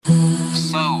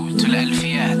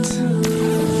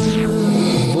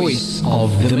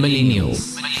of the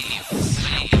Millennials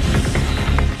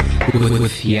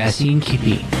with Yasin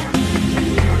Kipi.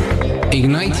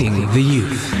 Igniting the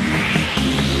youth.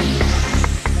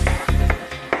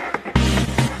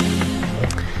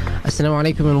 Assalamu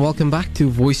alaikum and welcome back to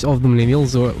Voice of the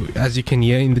Millennials, or as you can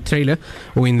hear in the trailer,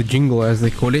 or in the jingle as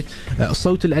they call it,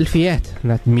 Sawt al-Alfiyat.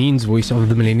 That means Voice of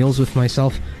the Millennials with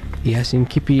myself, Yasin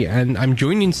Kipi, and I'm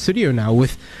joined in studio now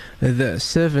with the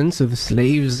servants or the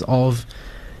slaves of,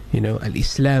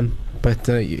 Al-Islam, but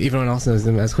everyone else knows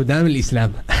them as Khuddamul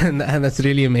Islam, and that's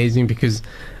really amazing because,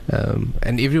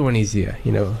 and everyone is here,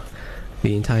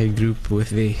 the entire group with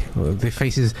their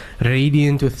faces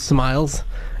radiant with smiles,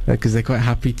 because they're quite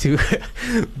happy to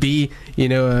be,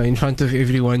 in front of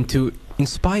everyone to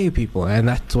inspire people, and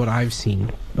that's what I've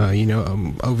seen,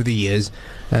 over the years,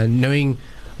 knowing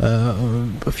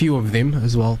a few of them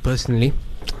as well personally.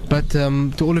 But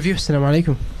to all of you, assalamu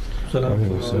alaikum.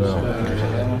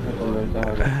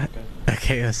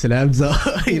 Okay, salam,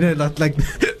 not like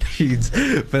sheets,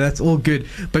 but that's all good.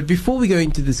 But before we go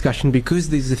into discussion, because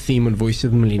there's a theme on Voice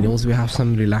of the Millennials, we have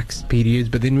some relaxed periods,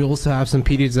 but then we also have some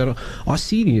periods that are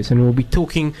serious, and we'll be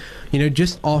talking,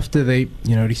 just after they,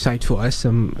 recite for us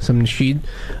some nasheed.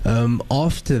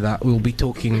 After that, we'll be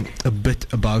talking a bit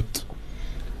about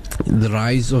the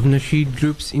rise of nasheed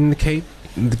groups in the Cape,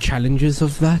 the challenges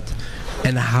of that,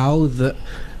 and how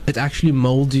it actually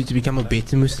molds you to become a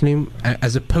better Muslim,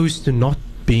 as opposed to not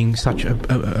being such a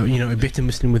better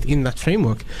Muslim within that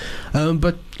framework.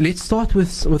 But let's start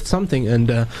with something, and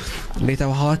let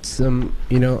our hearts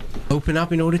open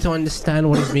up in order to understand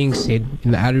what is being said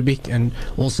in the Arabic, and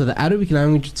also the Arabic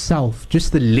language itself.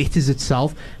 Just the letters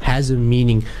itself has a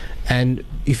meaning. And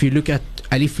if you look at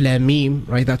Alif Lam Mim,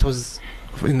 right, that was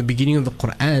in the beginning of the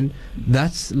Quran,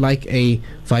 that's like a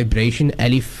vibration,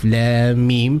 Alif Lam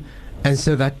Mim, and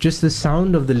so that just the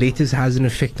sound of the letters has an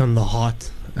effect on the heart,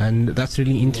 and that's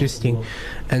really interesting.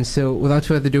 And so without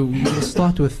further ado, we'll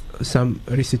start with some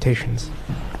recitations.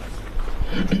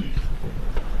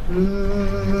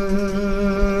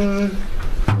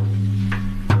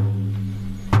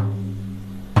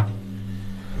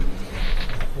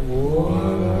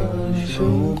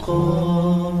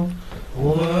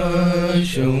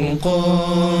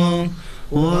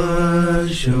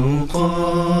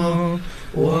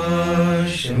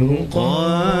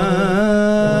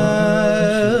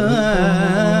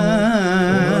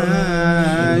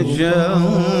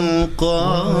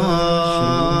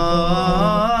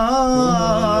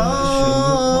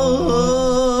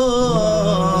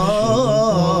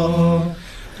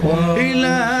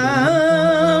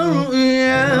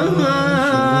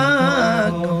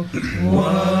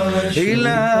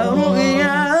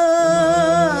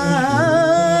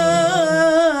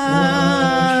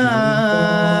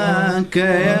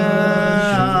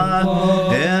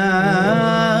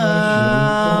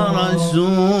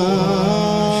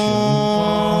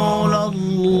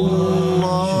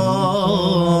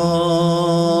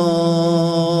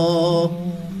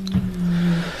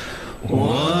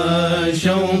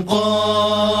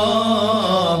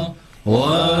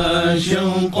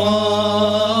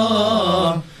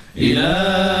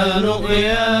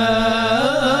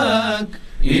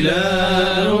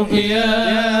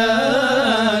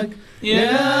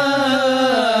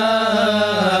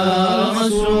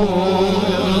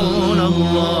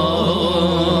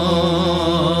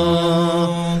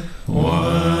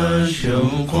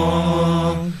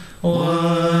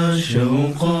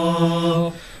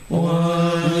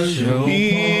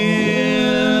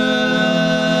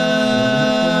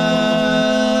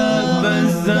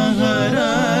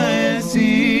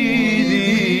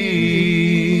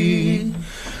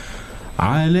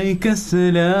 عليك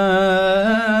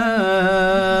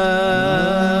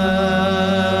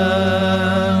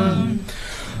السلام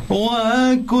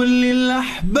وكل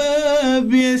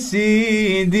الأحباب يا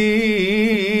سيدي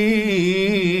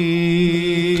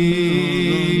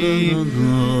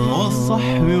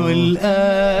والصحب والآل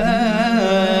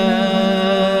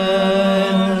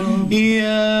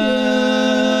يا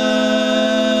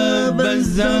أبا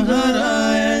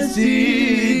الزهراء يا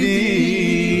سيدي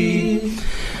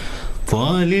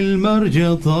طال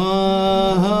المرجى طال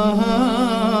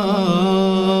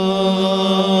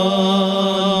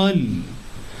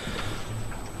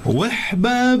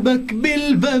واحبابك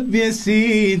بالباب يا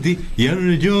سيدي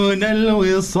يرجون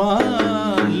الوصال.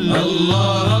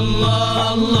 الله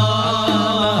الله الله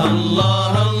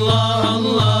الله الله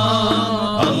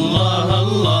الله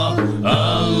الله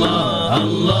الله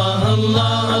الله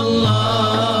الله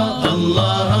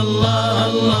الله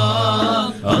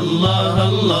الله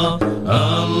الله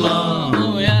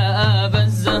الله يا أبا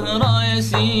الزهراء يا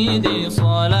سيدي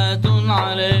صلاة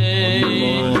عليك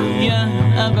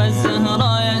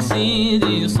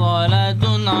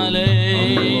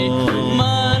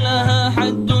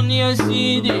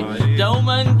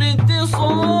واتصال.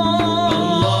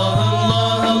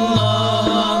 الله الله الله الله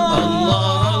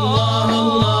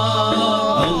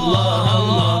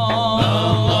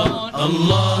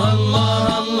الله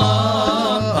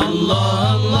الله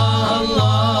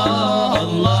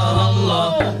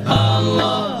الله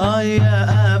الله. يا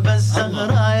أبا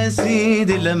الزهراء يا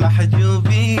سيدي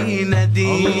المحجوبين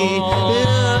دي،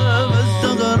 يا أبا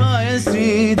الزهراء يا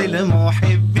سيدي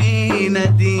المحبين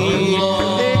دي،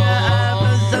 يا أبا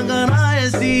الزهراء يا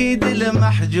سيدي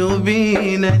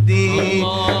المحجوبين دي،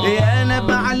 يا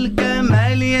نبع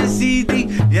الكمال يا سيدي،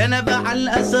 يا نبع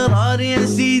الأسرار يا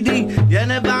سيدي، يا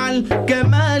نبع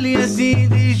الكمال يا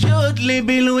سيدي، جود لي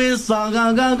بالوصال.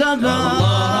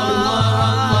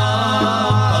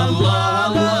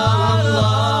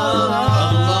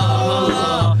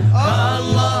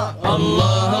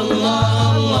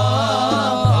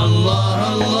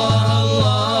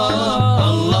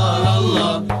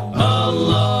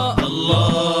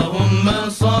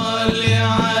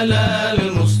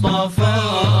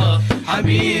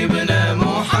 حبيبنا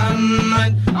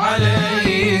محمد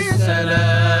عليه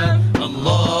السلام.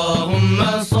 اللهم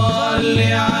صل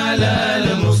على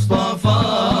المصطفى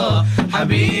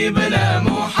حبيبنا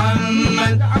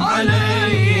محمد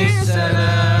عليه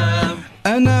السلام.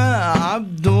 أنا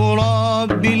عبد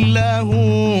ربي له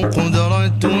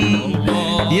قدرة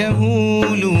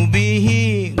يهول به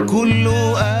كل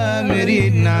أمر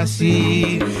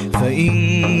عسير، فإن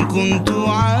كنت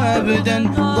عبدا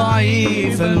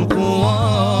ضعيف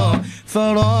القوى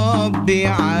فربي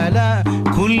على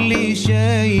كل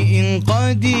شيء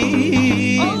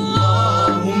قدير.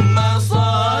 اللهم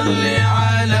صل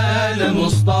على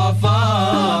المصطفى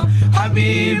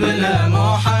حبيبنا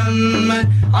محمد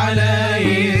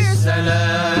عليه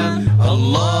السلام.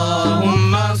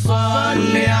 اللهم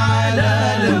صل على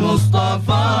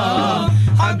المصطفى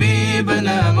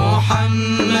حبيبنا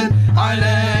محمد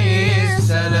عليه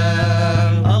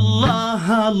السلام. الله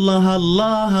الله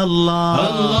الله الله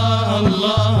الله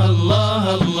الله الله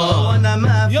الله، وانا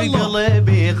ما في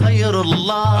قلبي غير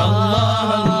الله.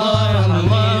 الله الله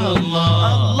الله الله،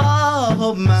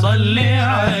 اللهم صل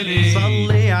عليه،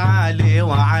 صل عليه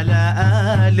وعلى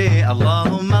آله.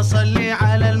 اللهم صل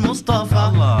على المصطفى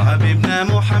حبيبنا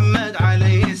محمد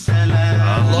عليه السلام.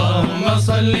 اللهم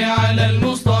صل على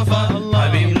المصطفى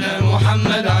حبيبنا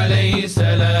محمد عليه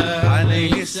السلام.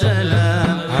 عليه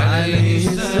السلام عليه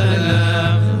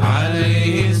السلام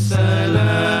عليه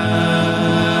السلام.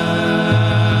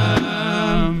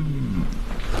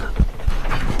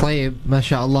 طيب ما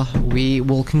شاء الله. We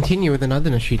will continue with another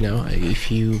nasheed now,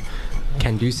 if you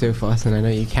can do so for us, and I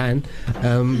know you can.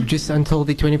 Just until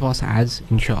the 20 past ads,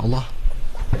 inshallah.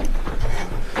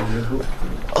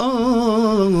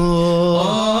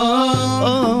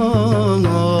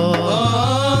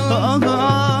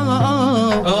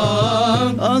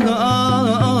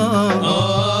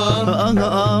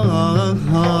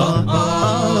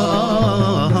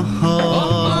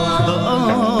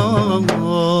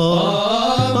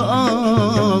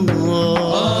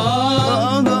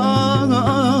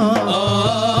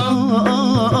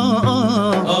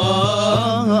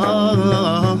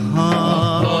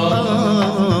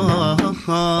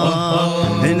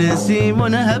 نسيم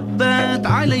هبت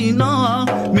علينا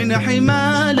من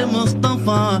حمال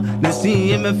مصطفى،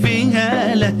 نسيم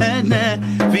فيها الهنا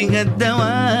فيها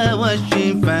الدواء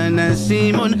والشفاء.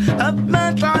 نسيم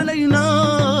هبت علينا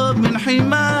من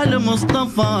حمال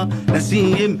مصطفى،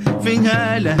 نسيم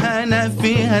فيها الهنا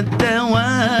فيها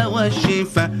الدواء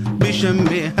والشفاء.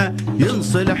 بشمها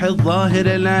ينصلح الظاهر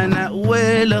لنا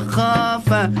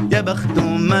والخافة، يا بخت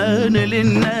من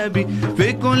للنبي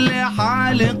في كل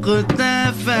حال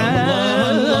اقتفى.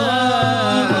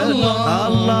 الله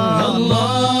الله الله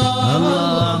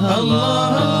الله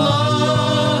الله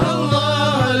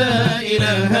الله، لا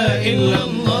إله إلا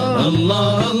الله.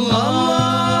 الله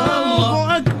الله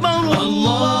أكبر.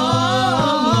 الله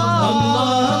الله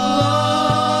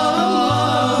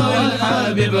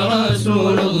الحبيب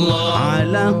رسول الله،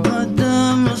 على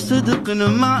قدم صدق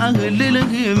مع أهل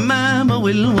الهمام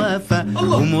والوفا.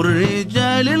 هم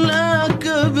الرجال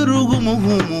الأكابر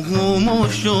هم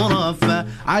الشرفاء،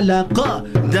 على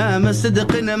قدم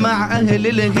صدق مع أهل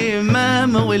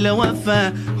الهمام والوفا.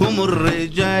 هم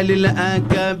الرجال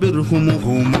الأكابر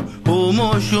هم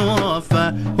الشرفاء،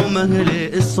 هم أهل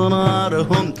الإصرار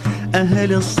هم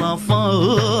أهل الصفا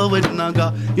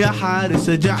والنقا. يا حارس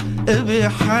جع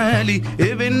بحالي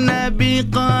ابن نبي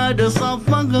قد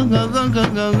صفا.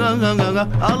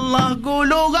 الله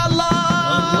قولوا الله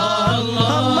الله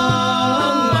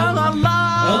الله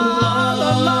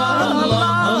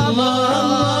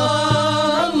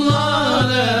الله،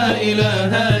 لا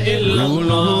إله إلا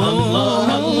الله. الله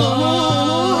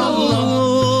الله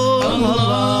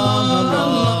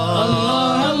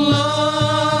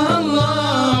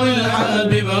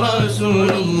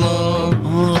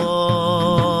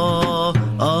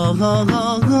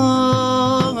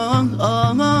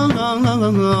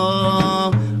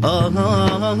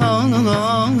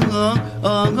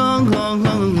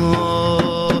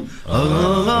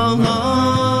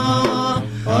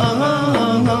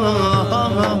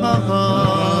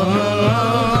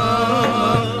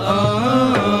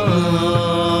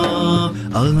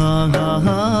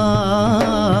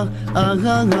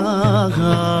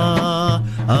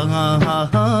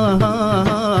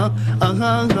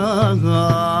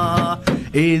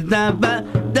إذا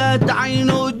بدت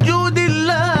عين وجود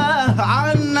الله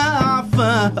عنا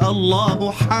عفا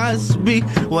الله حسبي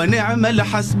ونعم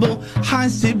الحسب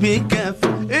حسبي كفى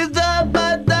إذا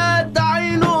بدت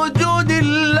عين وجود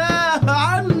الله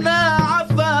عنا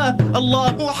عفا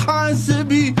الله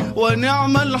حاسبي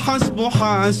ونعم الحسب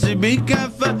حاسبي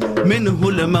كفى منه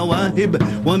المواهب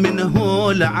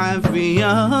ومنه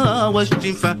العافية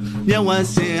والشفاء يا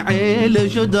واسع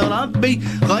الجود ربي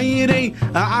خيري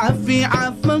عافي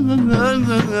عفا الله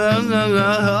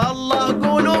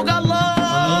قولوا الله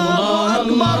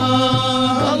أكبر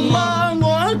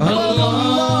الله أكبر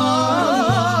الله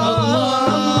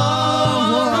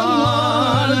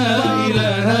لا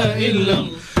إله إلا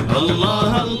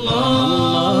الله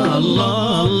الله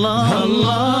الله الله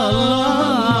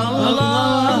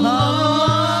الله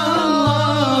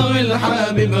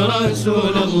الحبيب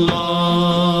رسول الله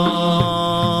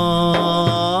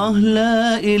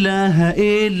لا إله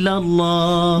إلا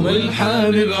الله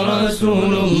والحبيب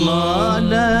رسول الله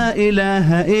لا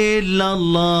إله إلا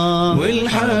الله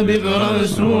والحبيب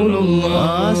رسول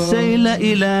الله say لا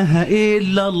إله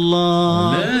إلا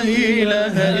الله لا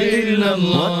إله إلا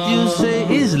الله what you say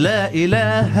is لا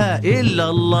إله إلا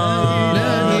الله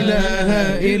لا إله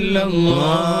إلا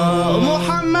الله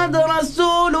محمد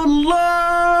رسول الله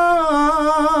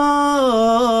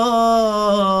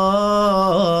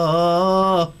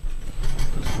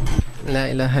La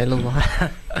ilaha illallah.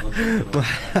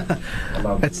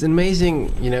 It's amazing,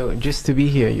 just to be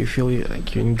here. You feel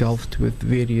like you're engulfed with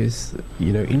various,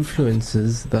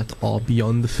 influences that are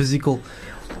beyond the physical.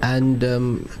 And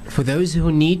for those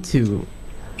who need to,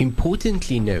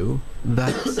 importantly know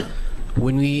that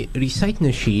when we recite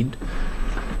nasheed,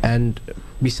 and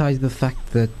besides the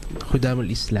fact that Khuddamul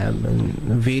Islam and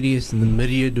various and the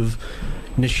myriad of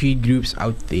nasheed groups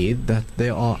out there, that they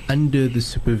are under the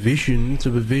supervision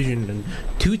and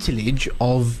tutelage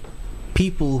of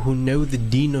people who know the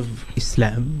deen of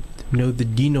Islam, know the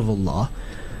deen of Allah,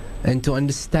 and to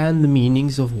understand the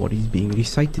meanings of what is being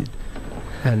recited.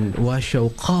 And wa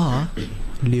shawqa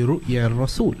li ru'ya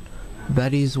ar-rasul,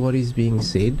 that is what is being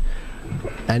said.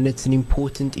 And it's an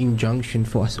important injunction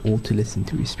for us all to listen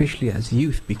to, especially as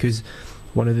youth, because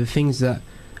one of the things that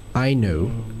I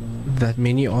know that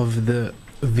many of the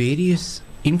various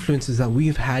influences that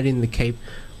we've had in the Cape,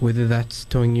 whether that's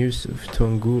Tuan Yusuf,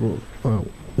 Tuan Guru, or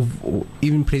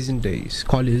even present day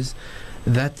scholars,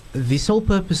 that the sole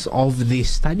purpose of their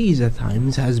studies at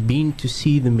times has been to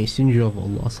see the Messenger of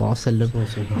Allah sallallahu alaihi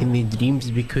wasallam in their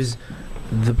dreams, because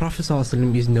the Prophet sallallahu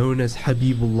alaihi wasallam is known as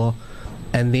Habibullah.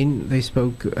 And then they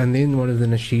spoke, and then one of the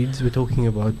nasheeds were talking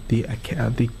about the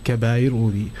kabair, or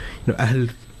the ahl,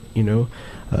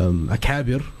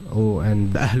 akabir,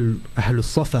 and ahl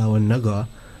al-safa wal naga,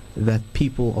 that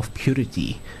people of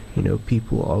purity,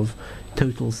 people of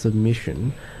total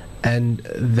submission. And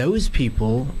those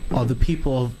people are the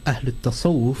people of ahl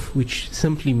al-tasawwuf, which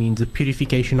simply means the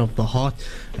purification of the heart.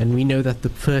 And we know that the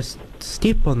first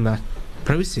step on that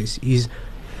process is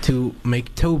to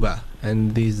make tawbah.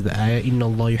 And there's the ayah, Inna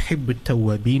Allah yuhibbu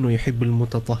at-tawwabin wa yuhibbu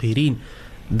al-mutatahhirin,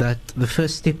 that the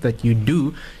first step that you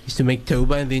do is to make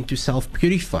tawbah and then to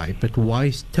self-purify. But why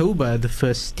is tawbah the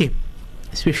first step,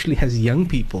 especially as young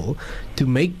people, to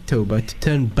make tawbah, to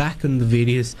turn back on the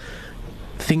various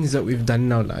things that we've done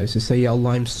in our lives, to say, Ya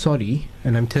Allah, I'm sorry,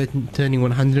 and I'm turning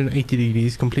 180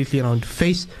 degrees completely around to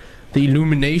face the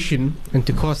illumination and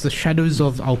to cast the shadows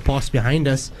of our past behind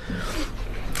us.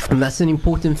 And that's an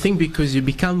important thing, because you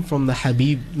become from the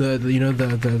Habib, the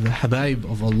Habaib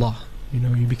of Allah.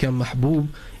 You become Mahbub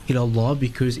ila Allah,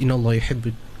 because in Allah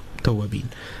yuhibbu tawabin.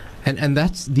 And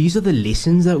these are the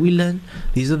lessons that we learn.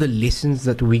 These are the lessons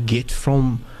that we get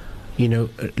from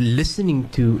listening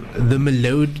to the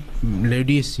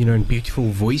melodious and beautiful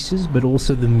voices, but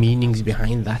also the meanings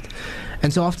behind that.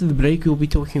 And so after the break, we'll be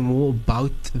talking more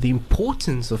about the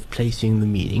importance of placing the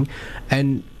meaning,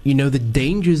 and the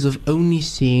dangers of only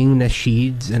seeing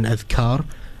nasheeds and adhkar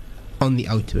on the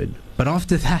outward. But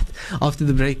after that, after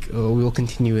the break, we'll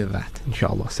continue with that,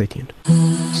 inshallah. Stay tuned.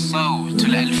 صوت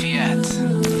الألفيات,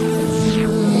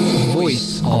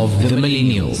 voice of the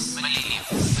millennials,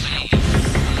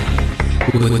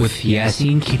 with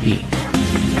Yasin Kipi,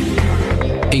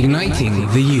 igniting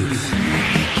the youth.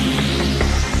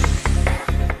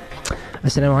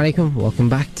 Assalamu alaikum. Welcome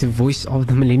back to Voice of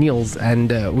the Millennials.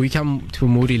 And we come to a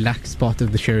more relaxed part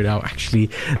of the show now. Actually,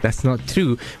 that's not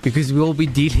true, because we'll be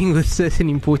dealing with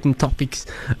certain important topics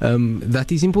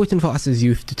that is important for us as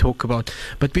youth to talk about.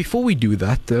 But before we do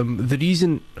that, the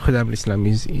reason Khuddamul Islam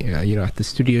is at the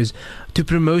studios to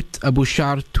promote Abu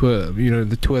Shar tour,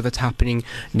 the tour that's happening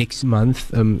next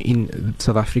month in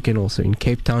South Africa and also in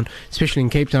Cape Town, especially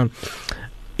in Cape Town.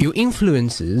 Your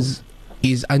influences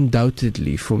is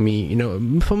undoubtedly, for me,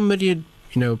 from myriad,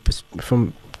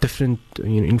 from different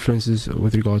influences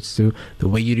with regards to the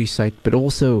way you recite, but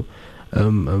also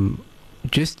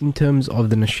just in terms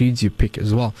of the nasheeds you pick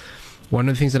as well. One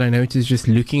of the things that I noticed just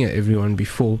looking at everyone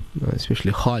before,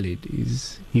 especially Khalid,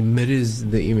 is he mirrors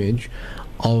the image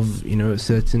of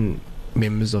certain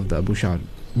members of the Abu Shar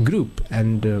group.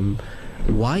 And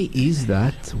why is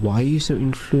that? Why are you so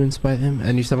influenced by them?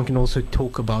 And if someone can also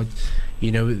talk about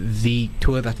the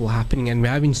tour that will happening, and we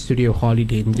have in studio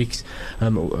Khalid Hendricks,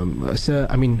 Osama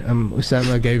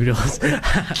Gabriels.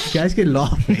 You guys can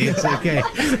laugh. It's okay.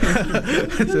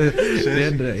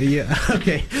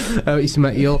 Okay.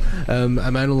 Ismail,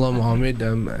 Amanullah Muhammad,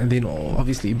 and then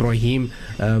obviously Ibrahim,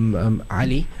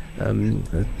 Ali.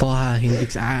 Taha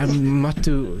Hendricks. I'm not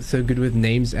so good with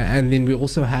names. And then we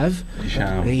also have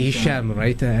Hisham,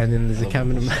 right? And then there's a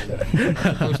cameraman.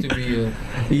 Supposed to be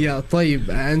Yeah, طيب.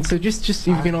 And so just if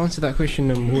you can answer that question,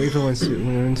 whoever wants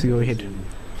to go ahead.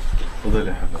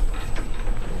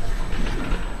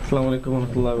 Assalamu alaikum wa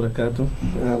rahmatullahi wa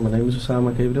barakatuh. My name is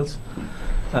Osama Gabriels.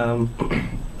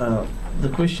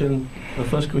 The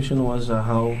first question was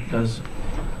how does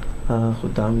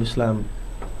Khuddamul Islam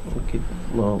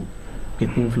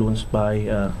get influenced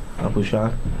by Abu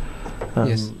Shar?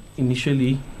 Yes.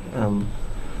 Initially,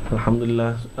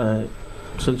 alhamdulillah,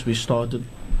 since we started,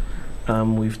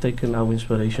 we've taken our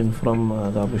inspiration from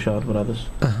the Abu Shar brothers.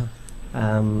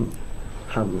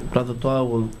 Brother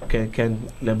Taha can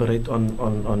elaborate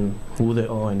on who they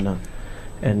are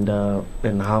and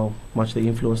how much they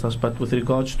influenced us. But with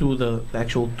regards to the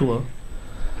actual tour,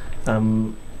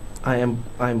 I'm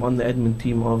on the admin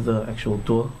team of the actual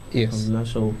tour. Yes.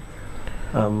 So,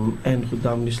 and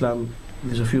Khuddamul Islam,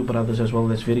 there's a few brothers as well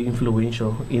that's very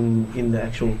influential in the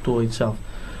actual tour itself.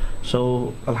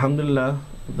 So, alhamdulillah,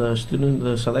 the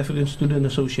South African Student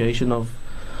Association of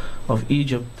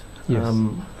Egypt, Yes.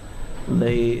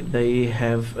 they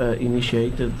have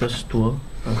initiated this tour,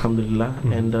 alhamdulillah,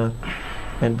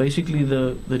 and basically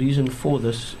the reason for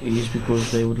this is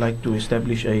because they would like to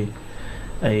establish a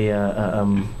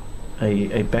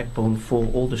backbone for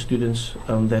all the students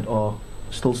that are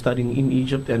still studying in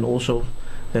Egypt, and also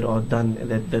that are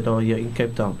that are here in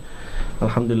Cape Town,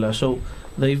 alhamdulillah. So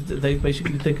they've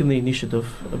basically taken the initiative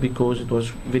because it was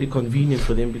very convenient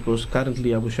for them, because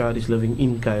currently Abu Shar is living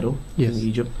in Cairo, Yes. in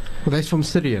Egypt. Well, that's from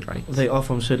Syria, right? They are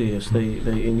from Syria, yes. They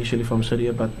initially from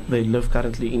Syria, but they live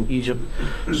currently in Egypt.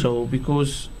 So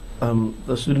because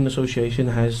the Student Association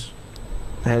has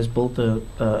built a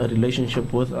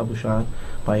relationship with Abu Shar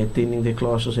by attending their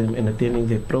classes and attending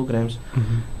their programs,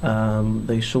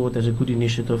 they saw it as a good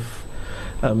initiative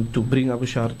to bring Abu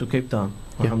Shar to Cape Town,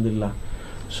 alhamdulillah.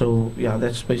 So yeah,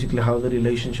 that's basically how the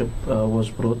relationship was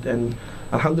brought, and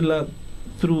alhamdulillah,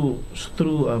 through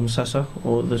SASA,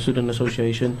 or the Student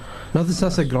Association. Not the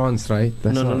Sasa grants, right?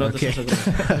 That's No, not okay. the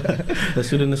SASA. The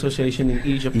Student Association in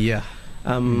Egypt. Yeah.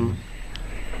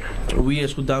 We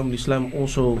as Khuddamul Islam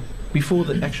also, before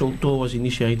the actual tour was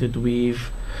initiated,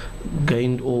 we've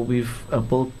gained, or we've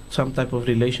built some type of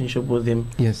relationship with them.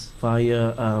 Yes.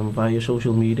 Via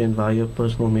social media and via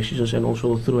personal messages, and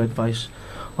also through advice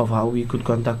of how we could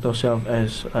conduct ourselves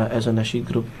as a nasheed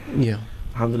group. Yeah.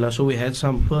 Alhamdulillah. So we had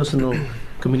some personal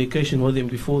communication with them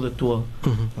before the tour.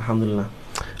 Alhamdulillah.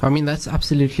 I mean, that's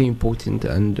absolutely important,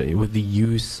 and with the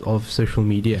use of social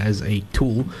media as a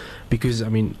tool, because I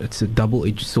mean, it's a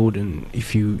double-edged sword, and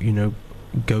if you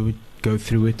go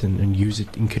through it and use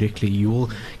it incorrectly, you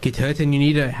will get hurt, and you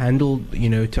need a handle,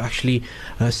 to actually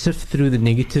sift through the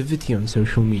negativity on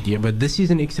social media. But this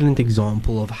is an excellent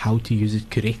example of how to use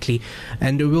it correctly,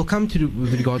 and we'll come to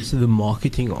with regards to the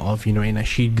marketing of a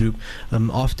nasheed group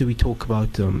after we talk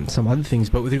about some other things.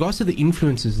 But with regards to the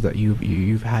influences that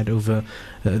you've had over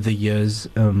the years,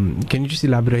 can you just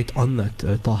elaborate on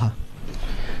that, Taha?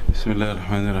 Bismillah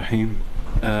ar-Rahman ar-Rahim.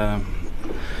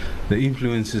 The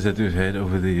influences that we've had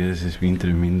over the years has been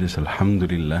tremendous,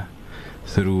 alhamdulillah,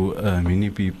 through many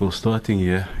people, starting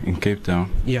here in Cape Town.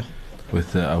 Yeah.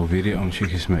 With our very own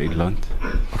Sheikh Ismail Land.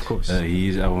 Of course. He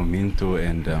is our mentor,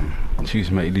 and Sheikh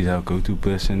Ismail is our go-to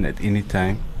person at any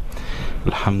time,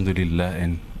 alhamdulillah.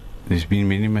 And there's been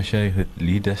many mashayikh that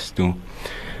lead us to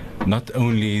not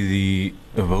only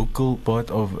the vocal part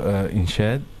of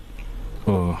Inshad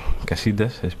or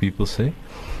Qasidas, as people say,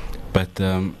 but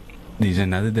there's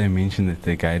another dimension that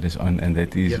they guide us on, and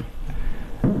that is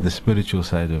the spiritual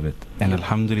side of it. And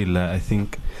Alhamdulillah, I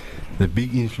think the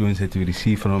big influence that we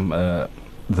receive from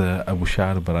the Abu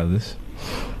Shar brothers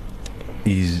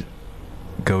is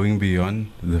going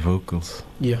beyond the vocals.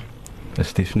 Yeah.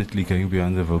 It's definitely going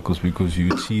beyond the vocals, because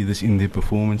you see this in their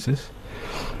performances,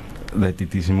 that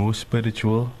it is more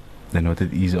spiritual than what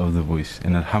it is of the voice.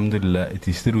 And Alhamdulillah, it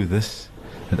is through this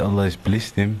that Allah has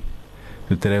blessed them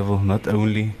to travel not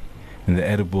only in the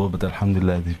Arab world, but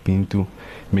Alhamdulillah, they've been to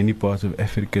many parts of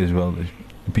Africa as well.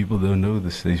 People don't know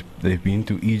this. They've been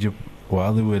to Egypt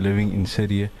while they were living in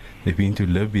Syria. They've been to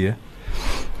Libya,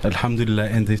 Alhamdulillah,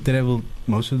 and they've traveled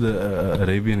most of the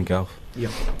Arabian Gulf. Yeah.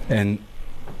 And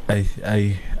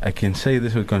I can say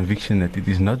this with conviction, that it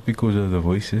is not because of the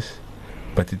voices,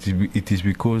 but it is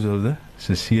because of the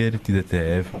sincerity that they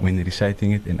have when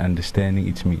reciting it and understanding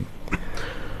its meaning.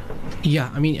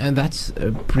 Yeah, I mean, and that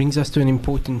brings us to an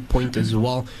important point as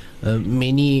well.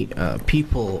 Many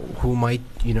people who might,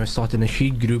 start a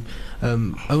nasheed group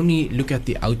only look at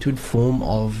the outward form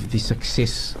of the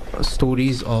success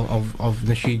stories of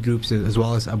nasheed groups, as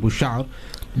well as Abu Sha'ar,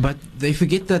 but they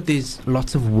forget that there's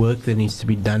lots of work that needs to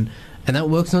be done, and that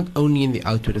work's not only in the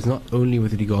outward. It's not only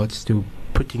with regards to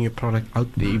putting your product out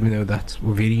there, even though that's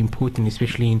very important,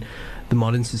 especially in the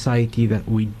modern society that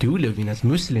we do live in as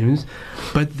Muslims,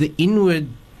 but the inward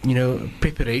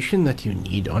preparation that you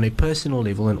need on a personal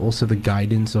level, and also the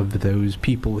guidance of those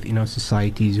people within our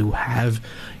societies who have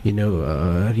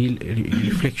real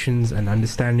reflections and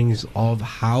understandings of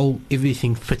how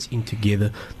everything fits in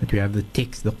together, that we have the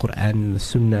text, the Quran and the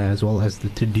Sunnah, as well as the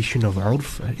tradition of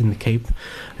Urf in the Cape,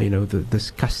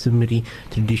 this customary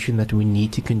tradition that we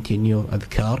need to continue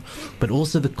adhkar, but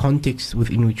also the context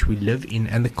within which we live in.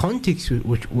 And the context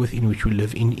within which we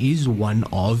live in is one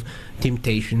of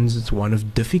temptations, it's one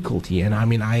of difficulty. And I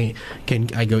mean, I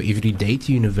go every day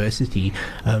to university,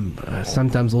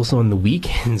 sometimes also on the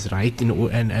weekends, right?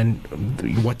 And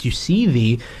what you see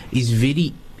there is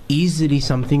very easily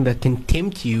something that can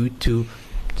tempt you to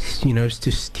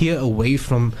steer away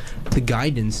from the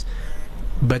guidance.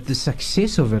 But the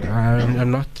success of it,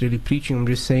 I'm not really preaching, I'm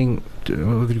just saying,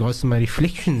 with regards to my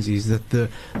reflections, is that the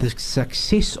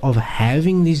success of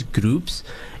having these groups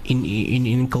in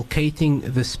inculcating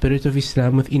the spirit of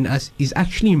Islam within us is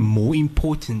actually more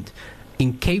important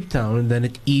in Cape Town than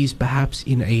it is perhaps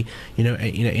in a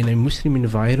in a Muslim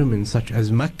environment such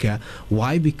as Mecca.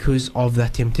 Why? Because of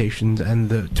that temptation. And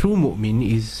the true mu'min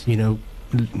is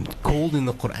called in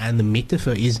the Quran, the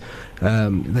metaphor is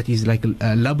that is like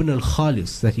laban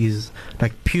al-khalis, that is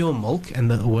like pure milk.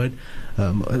 And the word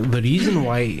the reason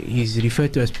why he's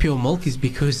referred to as pure milk is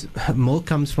because milk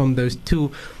comes from those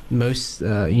two most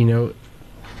the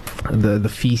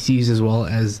feces as well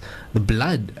as the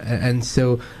blood. And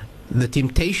so the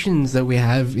temptations that we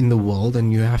have in the world,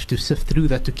 and you have to sift through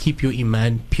that to keep your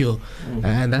iman pure.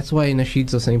 And that's why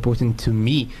nasheeds are so important to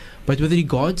me. But with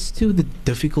regards to the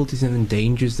difficulties and the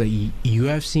dangers that you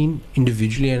have seen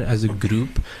individually and as a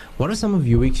group, what are some of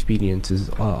your experiences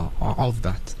of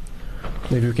that?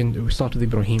 Maybe we can start with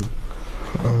Ibrahim.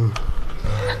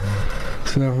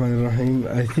 Bismillahirrahmanirrahim.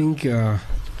 I think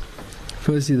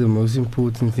firstly the most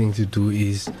important thing to do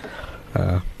is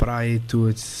prior to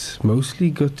it's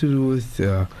mostly got to do with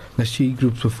nasheed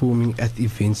groups performing at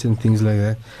events and things like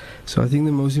that. So I think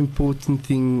the most important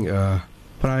thing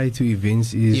prior to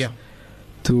events is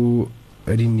to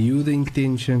renew the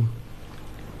intention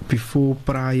before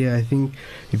prior. I think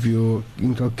if you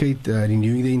inculcate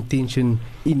renewing the intention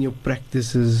in your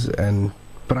practices and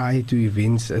prior to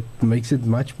events, it makes it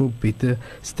much more better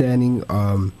standing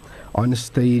on a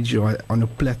stage or on a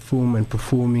platform and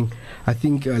performing. I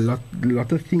think a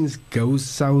lot of things go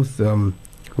south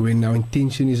when our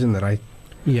intention isn't right.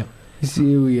 Yeah. You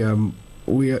see,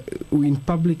 we in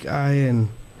public eye, and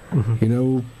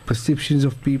perceptions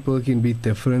of people can be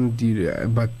different.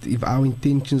 But if our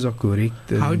intentions are correct,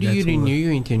 how do you renew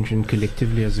your intention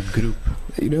collectively as a group?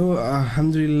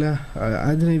 Alhamdulillah,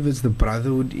 I don't know if it's the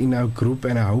brotherhood in our group,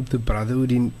 and I hope the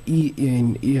brotherhood in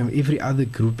every other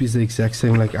group is the exact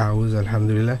same like ours.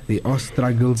 Alhamdulillah, there are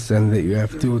struggles, and you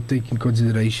have to take in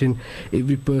consideration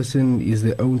every person is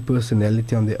their own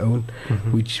personality on their own,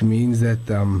 which means that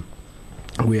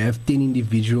we have 10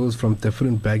 individuals from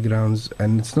different backgrounds,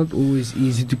 and it's not always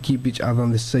easy to keep each other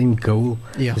on the same goal,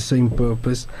 the same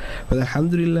purpose. But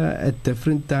alhamdulillah, at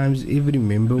different times every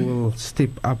member will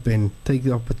step up and take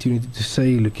the opportunity to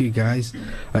say, look, you guys,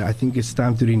 I think it's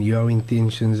time to renew our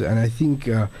intentions. And I think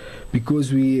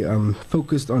because we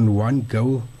focused on one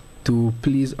goal, to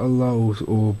please Allah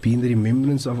or be in the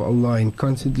remembrance of Allah and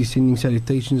constantly sending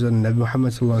salutations on Nabi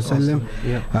Muhammad sallallahu alaihi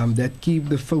wasallam, that keep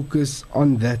the focus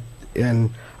on that.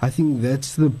 And I think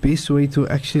that's the best way to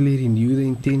actually renew the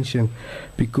intention,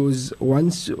 because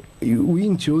once we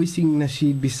enjoy singing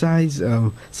nasheed, besides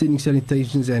sending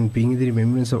salutations and being in the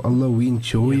remembrance of Allah, we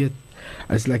enjoy it.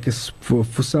 It's like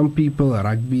for some people,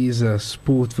 rugby is a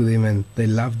sport for them and they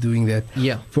love doing that.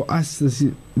 Yeah. For us, this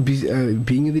is,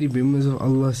 being in the remembrance of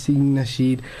Allah, singing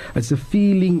nasheed, it's a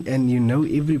feeling, and you know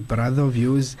every brother of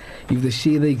yours, if they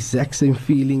share the exact same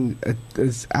feeling,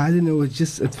 it's, I don't know,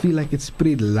 it feel like it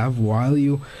spread love while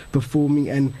you're performing.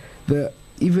 And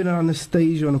even on a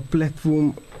stage, on a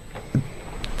platform,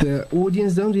 the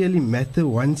audience don't really matter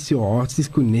once your heart is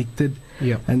connected.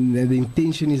 Yeah. And the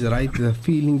intention is right, the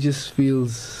feeling just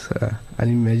feels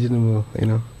unimaginable, you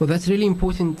know. Well, that's really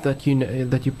important that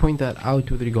you point that out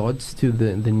with regards to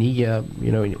the niyyah,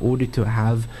 you know, in order to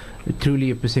have truly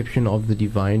a perception of the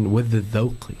divine with the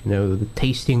dhawq, you know, the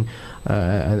tasting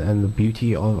and the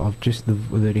beauty of just the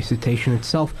recitation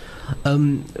itself.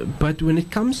 But when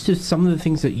it comes to some of the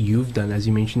things that you've done, as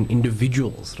you mentioned,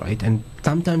 individuals, right? And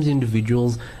sometimes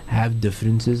individuals have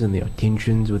differences and there are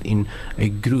tensions within a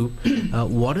group.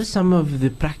 What are some of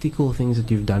the practical things that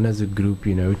you've done as a group,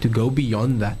 you know, to go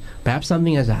beyond that? Perhaps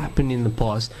something has happened in the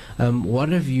past. What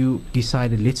have you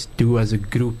decided, let's do as a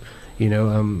group? You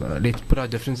know, let's put our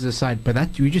differences aside. But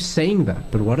that, you're just saying that.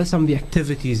 But what are some of the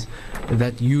activities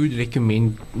that you would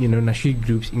recommend, you know, nasheed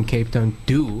groups in Cape Town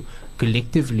do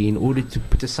collectively in order to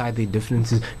put aside their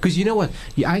differences? Because you know what,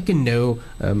 I can know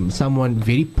someone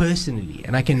very personally,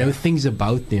 and I can know things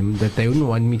about them that they wouldn't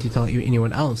want me to tell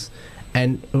anyone else,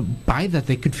 and by that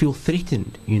they could feel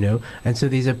threatened, you know. And so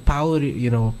there's a power, you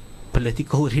know,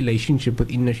 political relationship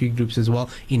within nasheed groups as well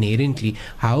inherently.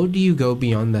 How do you go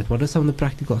beyond that? What are some of the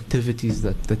practical activities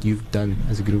that you've done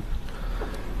as a group?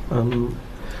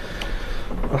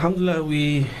 Alhamdulillah,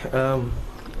 we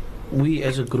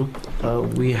as a group,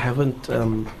 we haven't,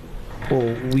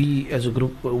 or we as a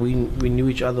group, we knew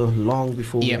each other long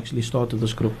before we actually started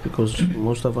this group, because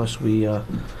most of us, we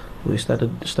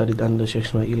studied under Sheikh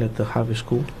Ismail at the Harvest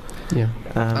School. Yeah.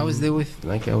 I was there with,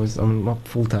 I'm not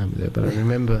full time there, but I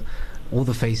remember all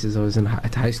the faces. I was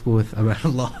at high school with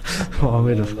Amanullah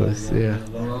Mohammed, of course. Yeah.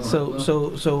 So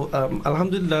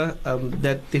alhamdulillah,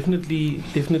 that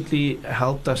definitely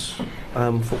helped us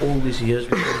for all these years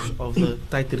because of the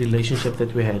tight relationship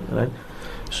that we had, right?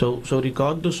 So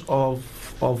regardless of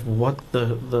what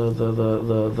the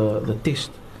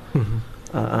test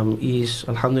is,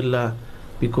 alhamdulillah,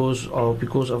 because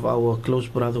of our close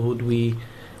brotherhood, we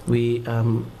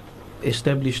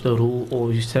established a rule,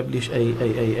 or established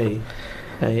a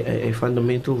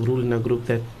fundamental rule in our group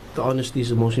that the honesty is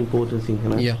the most important thing,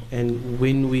 right? Yeah. And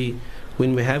when we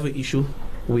have an issue,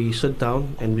 we sit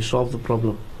down and we solve the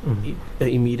problem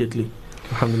immediately,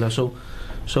 alhamdulillah.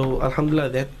 So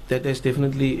alhamdulillah, that has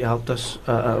definitely helped us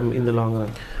in the long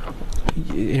run.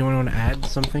 Anyone want to add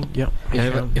something? Yeah.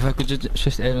 If I could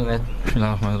just add on that,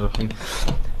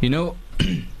 you know,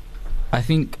 I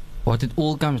think what it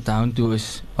all comes down to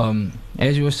is,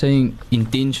 as you were saying,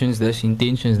 intentions this,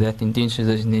 intentions that, intentions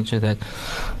this, intentions that.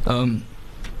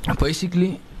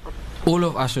 Basically, all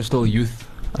of us are still youth,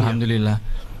 alhamdulillah.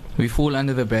 We fall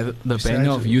under the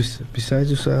banner of youth.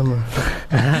 Besides Osama.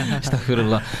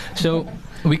 Astaghfirullah. So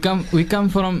we come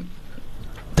from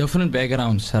different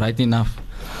backgrounds, right enough.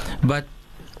 But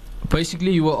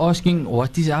basically, you were asking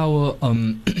what is our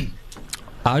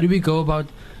how do we go about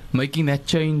making that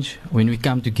change when we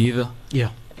come together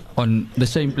on the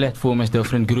same platform as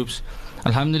different groups.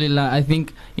 Alhamdulillah, I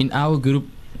think in our group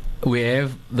we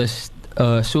have this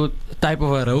sort type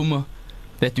of aroma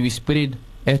that we spread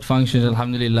at functions,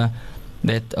 alhamdulillah,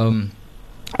 that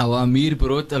our Amir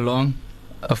brought along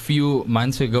a few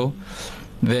months ago,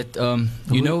 that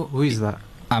you know, who is that?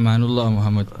 Amanullah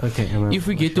Muhammad. Okay. If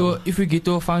we get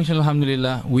to a function,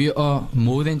 alhamdulillah, we are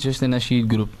more than just a nasheed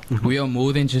group. We are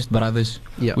more than just brothers.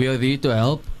 We are there to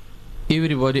help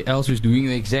everybody else who's doing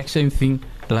the exact same thing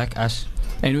like us.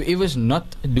 And whoever's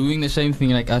not doing the same thing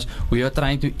like us, we are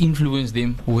trying to influence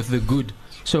them with the good.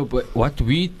 So what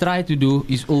we try to do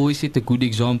is always set a good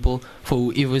example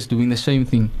for whoever's doing the same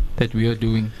thing that we are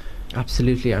doing.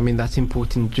 Absolutely. I mean, that's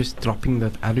important, just dropping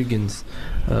that arrogance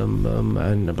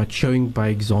but showing by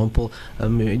example. Do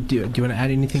you want to add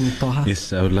anything, Taha?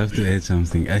 Yes, I would love to add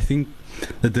something. I think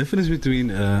the difference between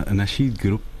a nasheed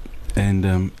group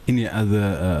and any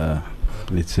other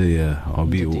let's say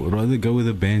hobby, or rather go with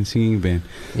a band, singing band,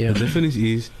 the difference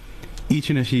is each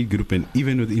nasheed group, and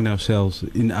even within ourselves,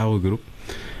 in our group,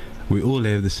 we all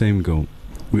have the same goal.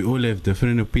 we all have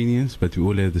different opinions, but we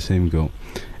all have the same goal.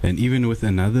 And even with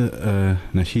another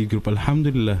nasheed group,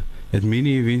 alhamdulillah, at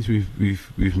many events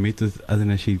we've met with other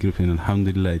nasheed groups, and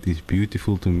alhamdulillah, it is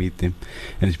beautiful to meet them,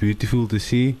 and it's beautiful to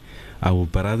see our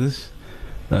brothers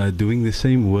doing the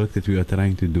same work that we are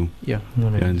trying to do. Yeah. You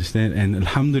understand? And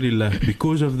alhamdulillah,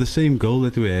 because of the same goal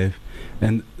that we have,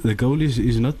 and the goal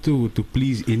is not to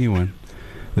please anyone.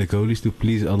 The goal is to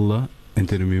please Allah and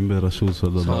to remember Rasul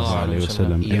sallallahu alaihi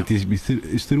wasallam. Yeah. And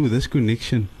it's through this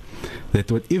connection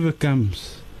that whatever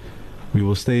comes, we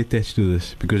will stay attached to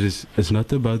this, because it's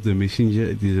not about the messenger,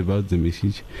 it is about the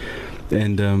message.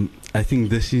 And I think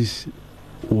this is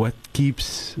what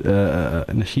keeps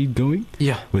nasheed going,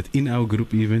 within our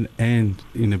group even, and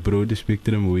in a broader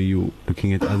spectrum where you're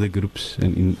looking at other groups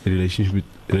and in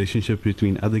relationship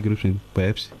between other groups, and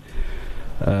perhaps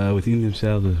within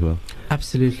themselves as well.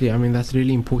 Absolutely. I mean, that's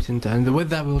really important. And with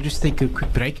that, we'll just take a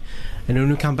quick break, and when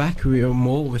we come back, we are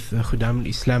more with Khuddamul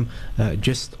Islam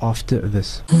just after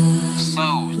this.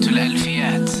 صوت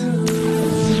الألفيات.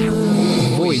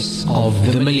 Voice of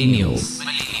the Millennials.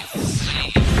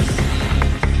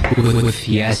 With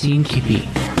Yasin Kipi.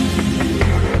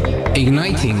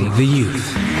 Igniting the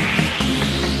youth.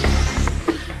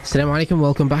 Assalamu alaikum,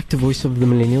 welcome back to Voice of the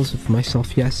Millennials with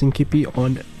myself, Yasin Kipi,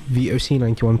 on VOC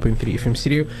 91.3 FM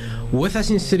studio. With us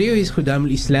in studio is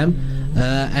Khuddamul Islam.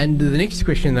 And the next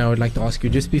question I would like to ask you,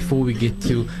 just before we get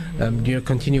to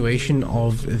continuation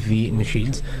of the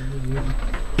nasheeds,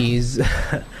 is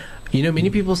many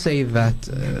people say that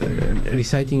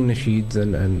reciting nasheeds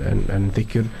and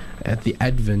dhikr at the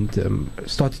Advent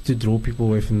started to draw people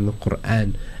away from the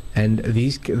Quran, and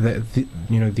these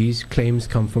claims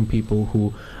come from people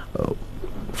who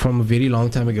from a very long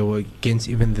time ago were against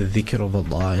even the dhikr of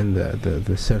Allah and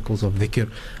the circles of dhikr.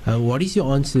 What is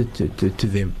your answer to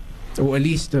them, or at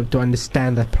least to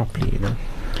understand that properly?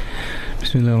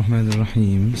 Bismillah ar-Rahman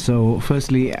ar-Rahim. So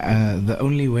firstly, the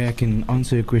only way I can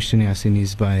answer your question, Yasin,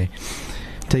 is by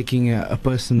taking a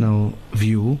personal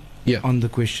view on the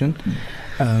question.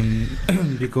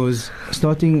 Because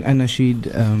starting a nasheed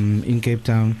in Cape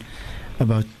Town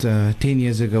about 10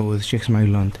 years ago with Sheikh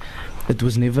Ismail, it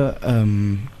was never,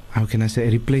 how can I say,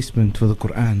 a replacement for the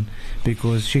Quran,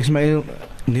 because Sheikh Ismail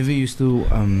never used to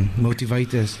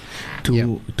motivate us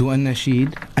to do a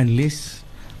nasheed unless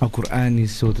our Quran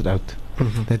is sorted out.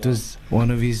 That was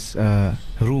one of his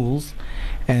rules,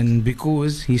 and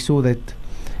because he saw that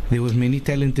there was many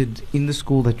talented in the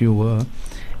school that we were,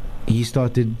 he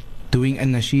started doing a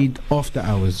nasheed after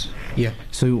hours.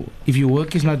 So if your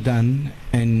work is not done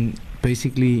and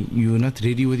basically you're not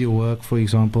ready with your work, for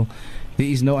example, there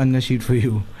is no nasheed for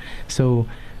you. So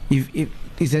if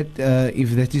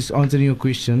that is answering your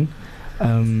question,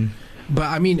 but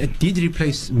I mean, it did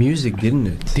replace music, didn't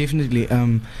it? Definitely.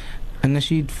 A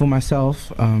nasheed for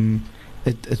myself,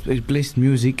 it replaced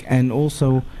music, and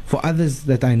also for others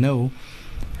that I know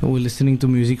who are listening to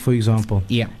music, for example.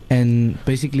 And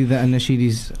basically the nasheed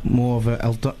is more of an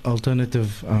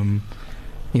alternative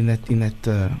in that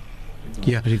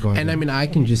regard. And I mean, I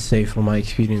can just say from my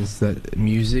experience that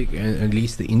music, and at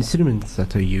least the instruments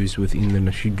that are used within the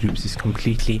nasheed groups, is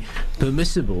completely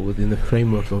permissible within the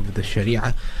framework of the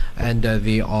Sharia, and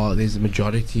there's a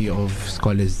majority of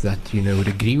scholars that would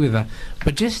agree with that.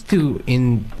 But just to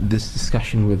end this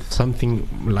discussion with something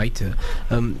lighter,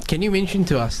 can you mention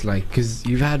to us, because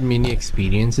you've had many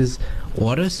experiences,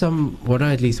 what are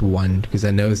at least one, because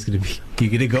I know it's going to be, you're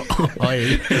going to go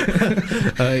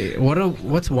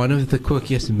what's one of the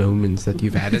quirkiest moments that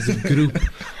you've had as a group,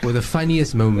 or the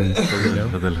funniest moments?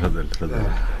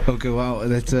 Okay, wow,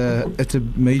 that's a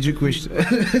major question.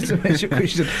 It's a major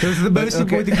question. It's the most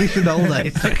important question all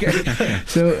night.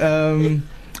 So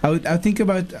I think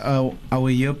about our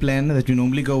year plan that we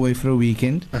normally go away for a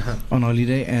weekend on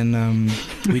holiday, and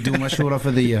we do mashura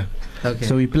for the year.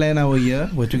 So we plan our year,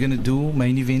 what we're going to do,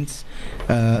 main events,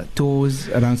 tours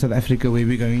around South Africa, where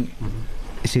we're going,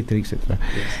 etc., etc.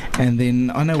 And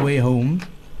then on our way home,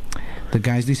 the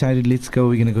guys decided, let's go,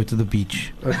 we're going to go to the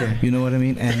beach. You know what I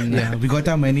mean? And we got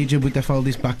our manager,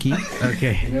 Butafaldis Baki.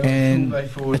 And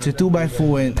it's a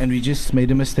 2x4, and we just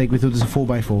made a mistake. We thought it was a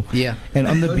 4x4. And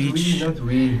on the beach,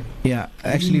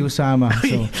 actually Osama.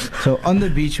 So on the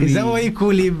beach, is that why you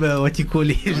call him what you call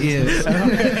him? Yes.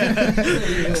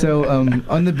 So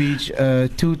on the beach,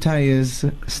 2 tires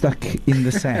stuck in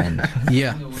the sand.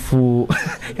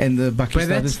 And the Baki but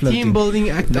started that's floating. Team building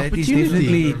act. That is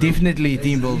definitely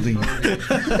team building.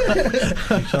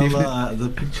 Inshallah, the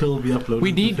picture will be uploaded.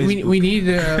 We need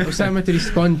Osama to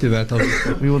respond to that.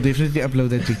 Obviously. We will definitely upload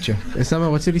that picture.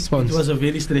 Osama, what's your response? It was a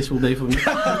very stressful day for me.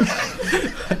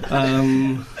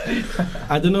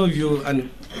 I don't know if you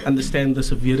understand the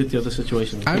severity of the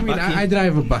situation. I The mean, bakkie- I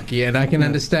drive a bakkie and I can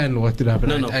understand what would happen.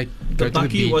 No. I go the to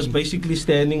bakkie beach was and- basically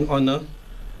standing on a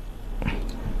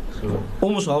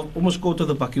almost quarter of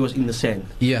the bakkie was in the sand.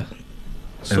 Yeah.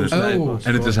 So Oh. slide Oh. was.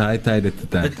 And it was high tide at the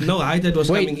time. No, high tide was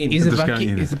Wait, coming in. is It the was bakkie coming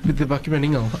in. is the bakkie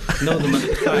running out? No, the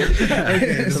bakkie fine.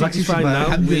 The bakkie's fine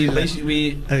now.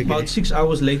 We about 6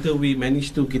 hours later we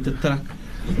managed to get a truck,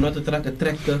 not a truck, a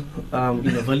tractor,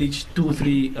 in a village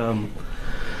 2-3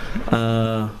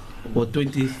 or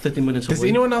 20-30 minutes Does away.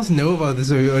 anyone else know about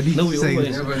this? Or you already No, we saying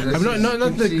always- this? I'm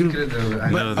not the group.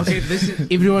 But, No, okay, this is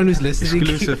everyone who's listening.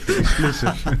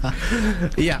 Exclusive.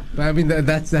 Yeah, but I mean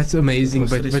that's amazing.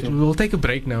 Was But stressful. we'll take a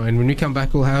break now, and when we come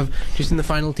back, we'll have just in the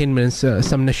final 10 minutes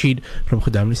some nasheed from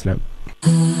Khuddamul Islam.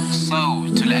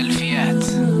 صوت الألفيات.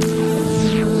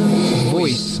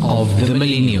 Voice of the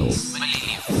Millennials.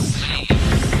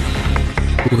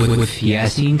 With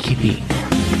Yasin Kipi.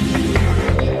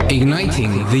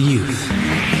 Igniting the youth.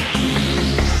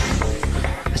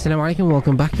 Assalamu alaikum,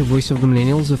 welcome back to Voice of the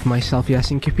Millennials with myself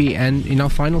Yasin Kipi, and in our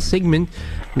final segment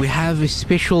we have a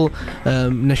special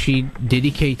nasheed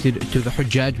dedicated to the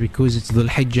Hujjaj because it's Dhul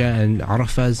Hijjah and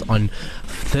Arafah's on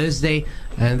Thursday,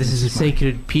 and this is a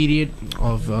sacred period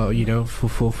of for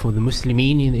the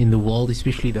Muslimin in the world,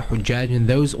 especially the Hujjaj and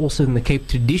those also in the Cape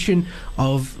tradition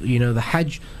of the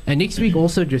Hajj. And next week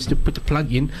also, just to put the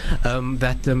plug in,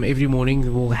 that every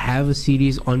morning we'll have a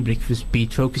series on Breakfast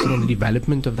Beat focusing on the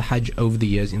development of the Hajj over the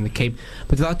years in the Cape.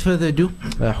 But without further ado,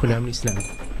 Khuddamul Islam.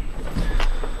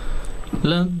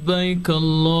 لبيك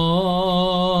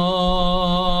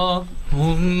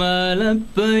اللهم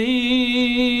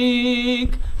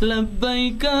لبيك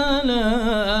لبيك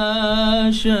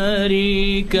لا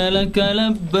شريك لك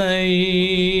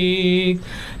لبيك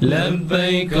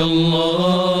لبيك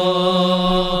اللهم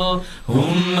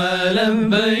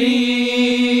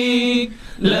لبيك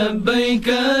لبيك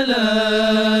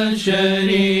لا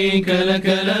شريك لك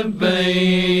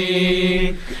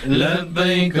لبيك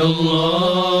لبيك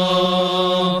اللهم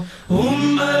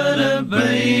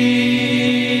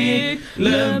لبيك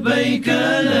لبيك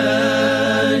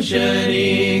لا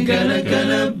شريك لك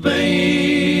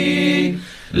لبيك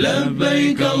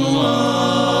لبيك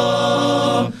اللهم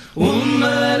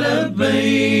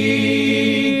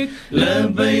لبيك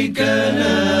لبيك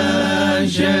لا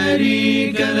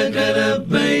شريك لك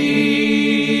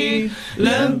لبيك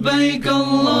لبيك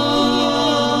اللهم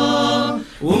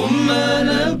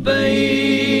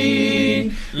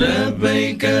لبيك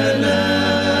لبيك لا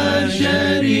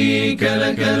شريك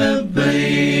لك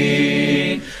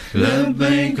لبيك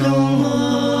لبيك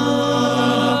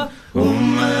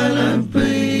اللهم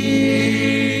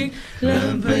لبيك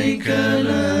لبيك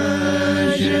لا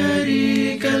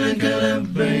شريك لك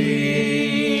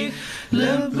لبيك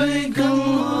لبيك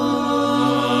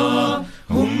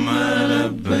اللهم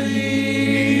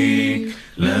لبيك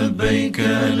لبيك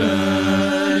لا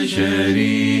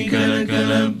شريك لك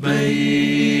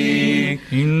لبيك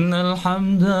إن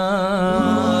الحمد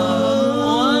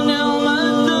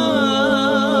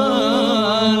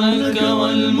والنعمة لك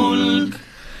والملك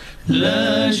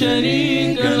لا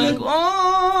شريك لك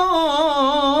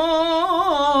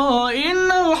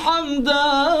إن الحمد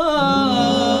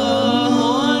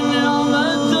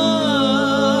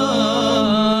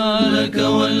والنعمة لك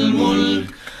والملك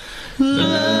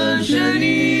لا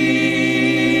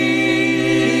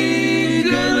شريك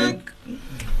لك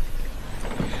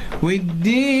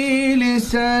ودي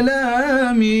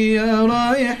لسلامي يا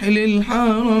رايح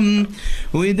للحرم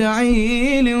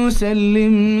وادعي لي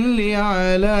وسلم لي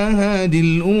على هادي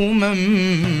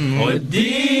الأمم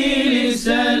ودي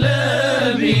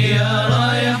لسلامي يا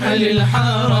رايح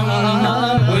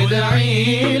للحرم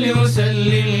وادعي لي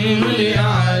وسلم لي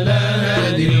على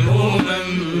هادي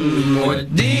الأمم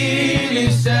ودي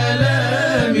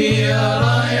لسلامي يا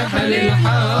رايح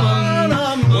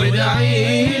للحرم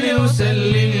وادعي لي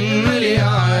وسلم لي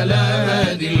على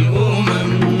هادي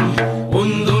الأمم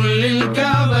انظر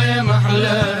للكعبة يا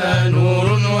محلاها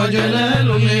نور وجلال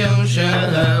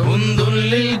يغشاها انظر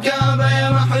للكعبة يا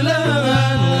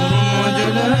محلاها نور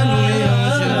وجلال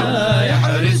يغشاها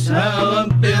يحرسها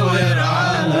ربي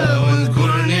ويرعاها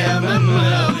واذكرني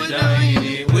أمامها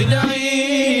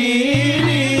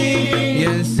وادعيني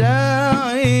يا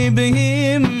ساعي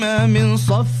بهمة من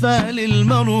صفا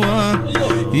للمروة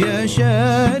يا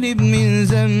شارب من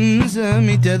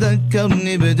زمزم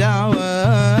تذكرني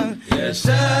بدعوة يا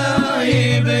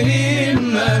ساعي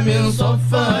بهمة من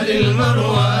صفا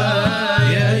للمروة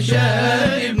يا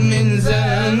شارب من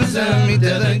زمزم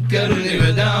تذكرني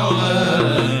بدعوة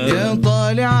يا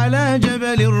طالع على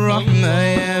جبل الرحمة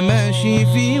يا ماشي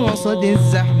في وسط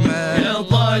الزحمة يا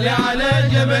طالع على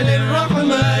جبل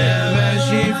الرحمة يا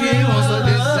ماشي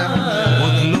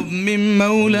من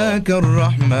مولاك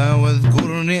الرحمة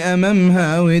واذكرني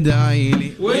أمامها وادعي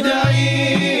لي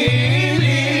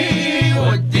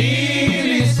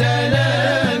وديني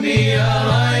سلامي يا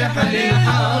رايح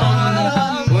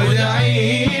للحرم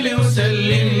وادعي لي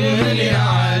وسلم لي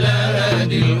على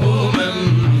هادي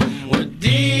الأمم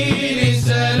وديني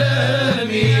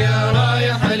سلامي يا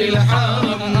رايح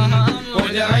للحرم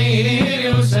وادعي لي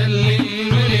وسلم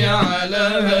لي على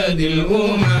هادي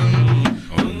الأمم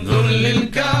انظر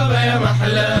للكعبة يا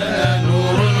محلاها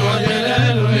نور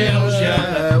وجلال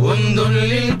يغشاها وانظر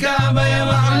للكعبة يا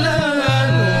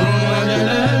محلاها نور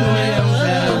وجلال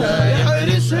يغشاها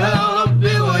يحرسها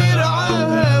ربي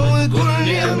ويرعاها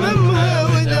واذكرني أمامها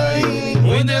وادعي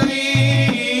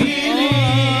لي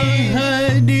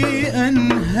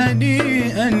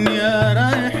هنيئا يا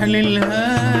رايح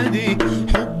للهادي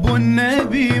حب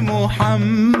النبي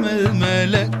محمد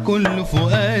ملك كل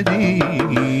فؤادي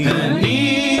هنيئا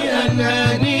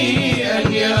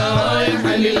يا رايح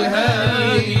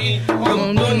للهادي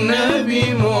حب النبي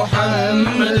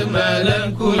محمد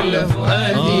ملك كل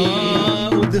فؤادي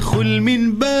ادخل من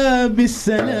باب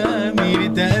السلام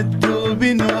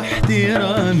بتأدب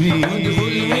واحترام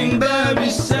ادخل من باب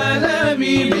السلام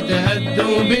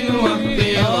بتأدب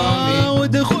واحترام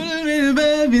ادخل من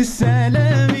باب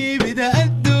السلام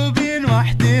بتأدب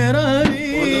واحترام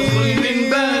ادخل من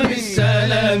باب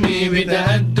السلام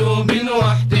بتأدب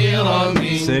واحترام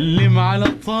سلم على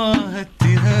طه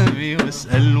اتهامي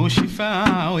واسأل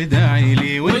وشفاع وادعي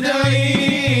لي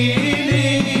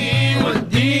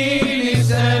وديني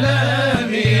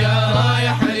سلامي يا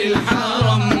رايح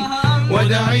للحرم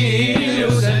وادعي لي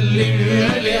وسلم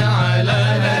لي على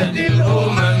هادي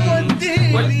الأمم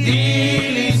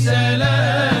وديني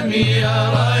سلامي يا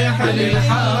رايح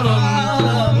للحرم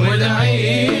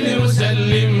وادعي لي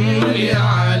وسلم لي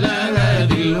على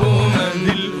هادي الأمم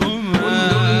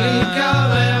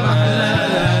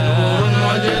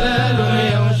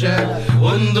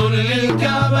انظر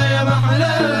للكعبة يا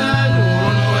محلاها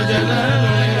نور وجلال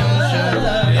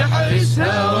يغشاها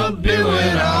يحرسها ربي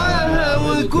ويرعاها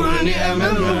واذكرني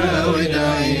أمامها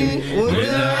وادعي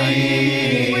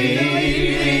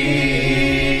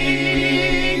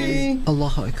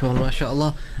Allahu Akbar,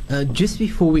 mashallah. Just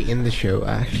before we end the show,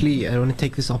 actually, I want to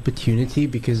take this opportunity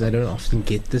because I don't often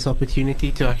get this opportunity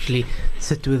to actually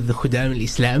sit with the Khuddamul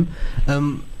Islam.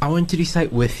 I want to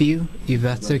recite with you, if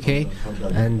that's okay.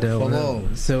 And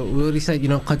so we'll recite,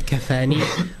 Qad Kafani,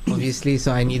 obviously,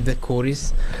 so I need the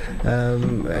chorus.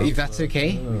 If that's okay.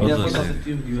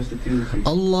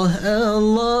 Allah,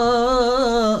 Allah,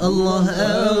 Allah,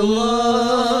 Allah,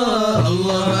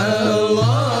 Allah, Allah.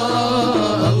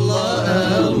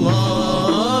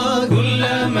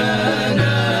 كلما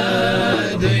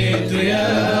ناديت يا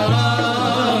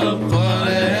رب قال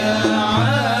يا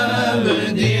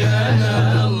عبدي أنا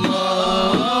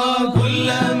الله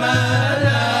كلما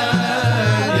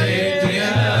ناديت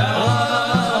يا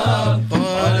رب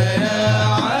قال يا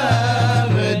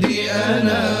عبدي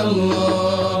أنا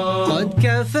الله قد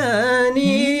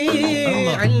كفاني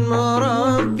علم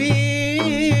ربي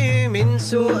من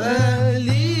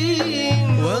سؤالي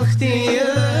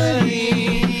واختياري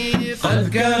قد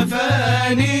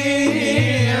كفاني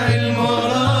علم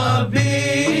ربي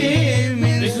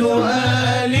من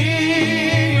سؤالي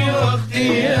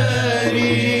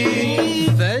واختياري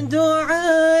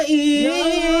فدعائي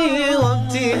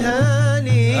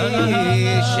وابتهالي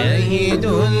شهيد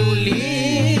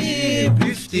لي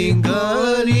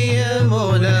بافتقاري يا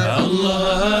مولاي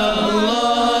الله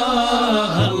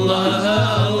الله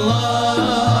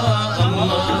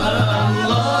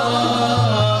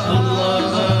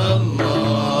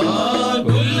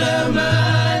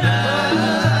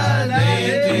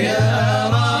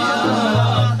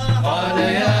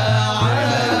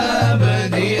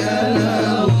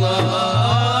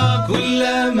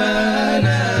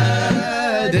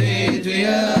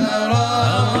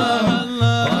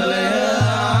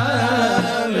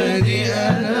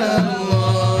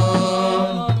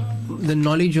The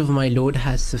knowledge of my Lord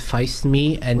has sufficed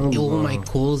me, and all my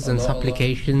calls and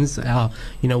supplications are,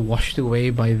 washed away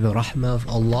by the rahmah of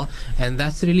Allah. And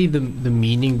that's really the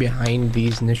meaning behind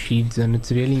these nasheeds, and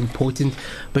it's really important.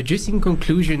 But just in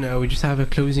conclusion, we just have some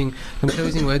closing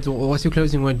words. What's your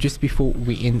closing word just before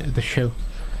we end the show?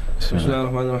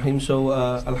 Bismillahirrahmanirrahim. So,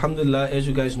 Alhamdulillah, as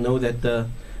you guys know, that the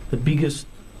biggest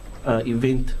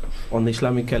event on the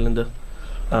Islamic calendar,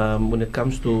 when it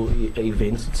comes to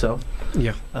events itself,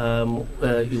 it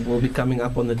will be coming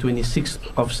up on the 26th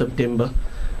of September,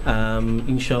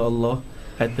 inshallah.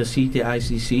 at the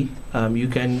CTICC. You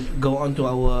can go onto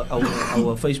our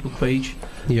Facebook page,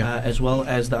 as well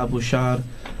as the Abu Shar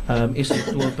Essay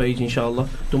Tour page, inshallah.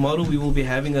 Tomorrow we will be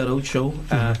having a road show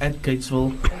at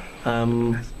Gatesville,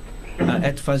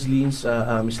 at Fazleen's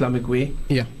Islamic Way.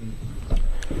 Yeah.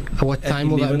 What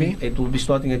time will that be? It will be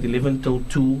starting at 11 till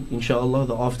 2, inshallah,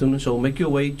 the afternoon. So make your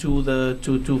way to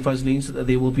Fazleen's.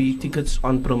 There will be tickets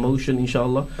on promotion,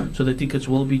 inshallah. So the tickets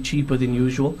will be cheaper than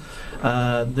usual.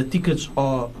 The tickets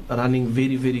are running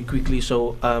very, very quickly.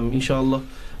 So inshallah,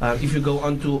 if you go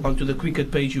onto the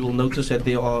Quicket page, you will notice that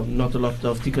there are not a lot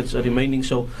of tickets remaining.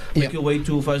 So make your way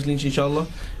to Fazleen's, inshallah,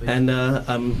 and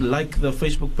like the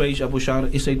Facebook page, Abu Shar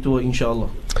Essay Tour, inshallah.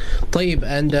 طيب,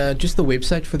 and just the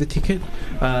website for the ticket?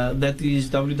 That is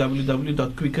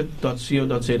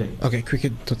www.quicket.co.za. Okay,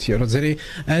 quicket.co.za.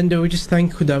 And we just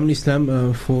thank Khuddamul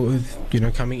Islam for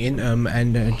coming in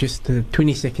and just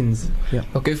 20 seconds. Yeah.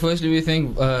 Okay, firstly we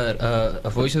thank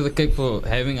Voice of the Cape for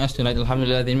having us tonight,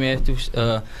 alhamdulillah. Then we have to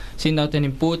send out an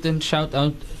important shout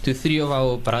out to 3 of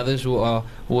our brothers who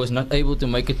was not able to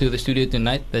make it to the studio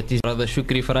tonight. That is brother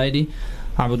Shukri Friday,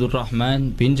 Abdul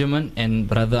Rahman Benjamin, and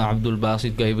brother Abdul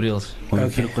Basit Gabriels. ومن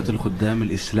فرقة الخدام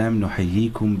الإسلام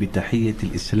نحييكم بتحية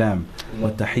الإسلام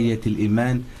وتحية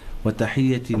الإيمان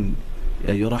وتحية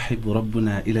يرحب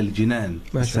ربنا إلى الجنان.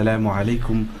 السلام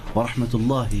عليكم ورحمة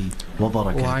الله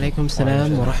وبركاته. وعليكم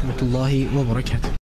السلام ورحمة الله وبركاته.